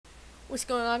What's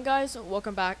going on, guys?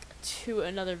 Welcome back to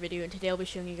another video, and today I'll be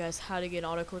showing you guys how to get an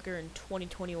auto clicker in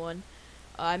 2021.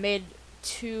 I made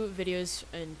two videos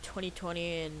in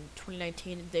 2020 and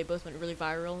 2019. They both went really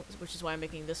viral, which is why I'm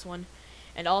making this one.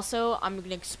 And also, I'm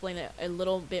going to explain it a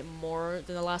little bit more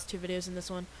than the last two videos in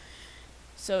this one.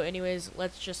 So anyways,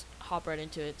 let's just hop right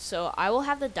into it. So I will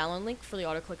have the download link for the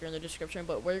auto clicker in the description,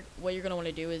 but what you're going to want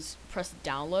to do is press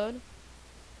download.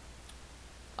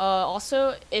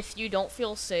 Also, if you don't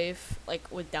feel safe,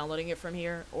 like, with downloading it from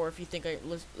here, or if you think it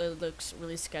looks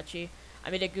really sketchy,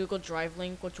 I made a Google Drive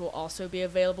link, which will also be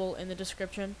available in the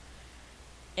description.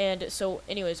 And so,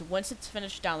 anyways, once it's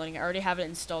finished downloading, I already have it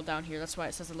installed down here, that's why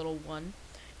it says a little 1.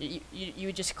 You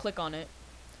would just click on it,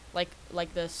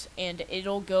 like this, and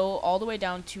it'll go all the way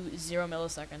down to 0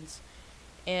 milliseconds.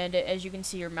 And as you can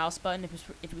see, your mouse button,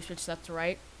 if we switch that to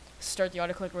right, start the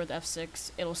auto clicker with F6,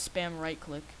 it'll spam right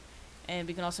click. And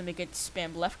we can also make it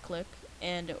spam left click,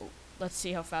 and let's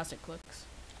see how fast it clicks.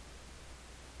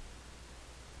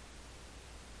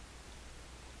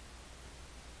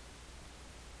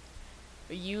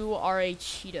 You are a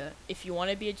cheetah. If you want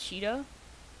to be a cheetah,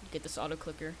 get this auto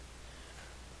clicker.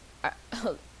 I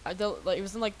don't, like, it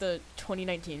was in like the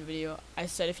 2019 video. I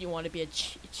said if you want to be a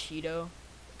Cheeto,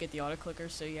 get the auto clicker.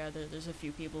 So yeah, there's a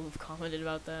few people who've commented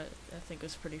about that. I think it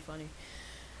was pretty funny.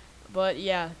 But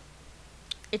yeah.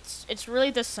 It's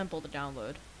really this simple to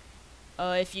download.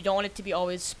 If you don't want it to be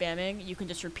always spamming, you can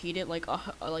just repeat it like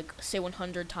say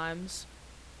 100 times.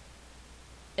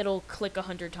 It'll click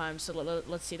 100 times. So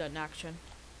let's see that in action.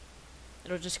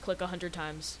 It'll just click 100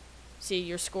 times. See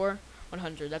your score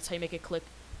 100. That's how you make it click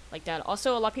like that.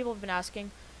 Also, a lot of people have been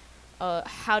asking,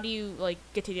 how do you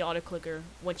get to the auto clicker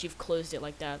once you've closed it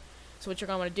like that? So what you're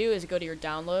gonna want to do is go to your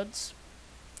downloads,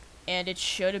 and it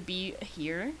should be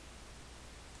here.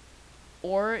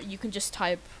 Or you can just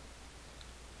type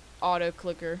auto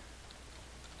clicker,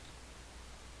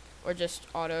 or just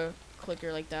auto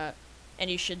clicker like that, and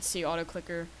you should see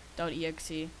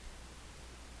autoclicker.exe.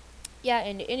 Yeah,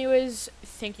 and anyways,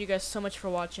 thank you guys so much for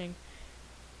watching.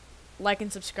 Like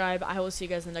and subscribe. I will see you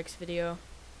guys in the next video.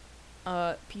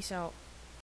 Peace out.